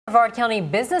Brevard County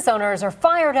business owners are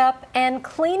fired up and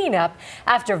cleaning up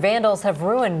after vandals have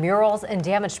ruined murals and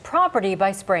damaged property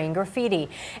by spraying graffiti.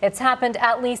 It's happened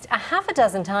at least a half a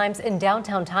dozen times in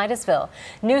downtown Titusville.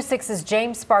 News 6's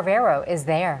James Sparvero is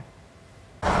there.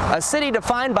 A city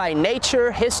defined by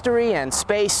nature, history, and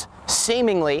space,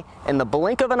 seemingly in the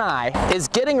blink of an eye, is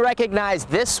getting recognized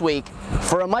this week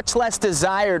for a much less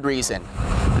desired reason: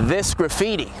 this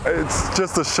graffiti. It's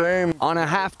just a shame. On a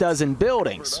half dozen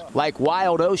buildings, like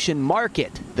Wild Ocean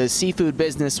Market, the seafood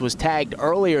business was tagged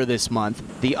earlier this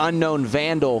month, the unknown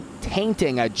vandal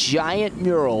tainting a giant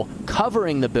mural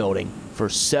covering the building for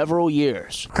several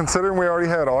years. Considering we already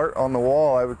had art on the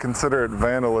wall, I would consider it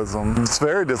vandalism. It's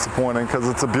very disappointing because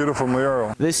it's a beautiful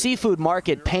mural. The seafood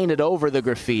market painted over the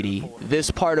graffiti, this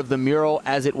part of the mural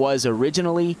as it was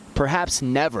originally, perhaps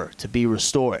never to be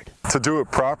restored. To do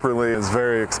it properly is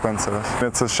very expensive.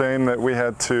 It's a shame that we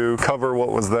had to cover what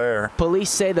was there. Police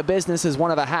say the business is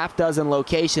one of a half dozen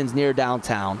locations near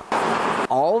downtown,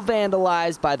 all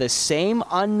vandalized by the same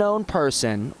unknown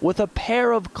person with a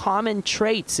pair of common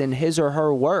traits in his or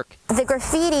her work. The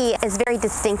graffiti is very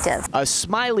distinctive. A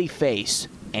smiley face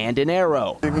and an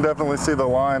arrow. You can definitely see the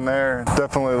line there. It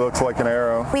definitely looks like an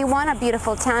arrow. We want a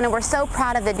beautiful town, and we're so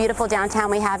proud of the beautiful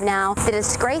downtown we have now. The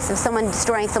disgrace of someone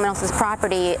destroying someone else's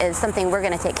property is something we're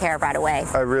going to take care of right away.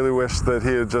 I really wish that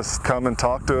he had just come and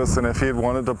talked to us, and if he had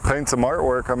wanted to paint some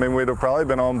artwork, I mean, we'd have probably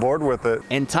been on board with it.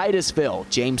 In Titusville,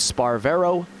 James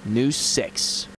Sparvero, News 6.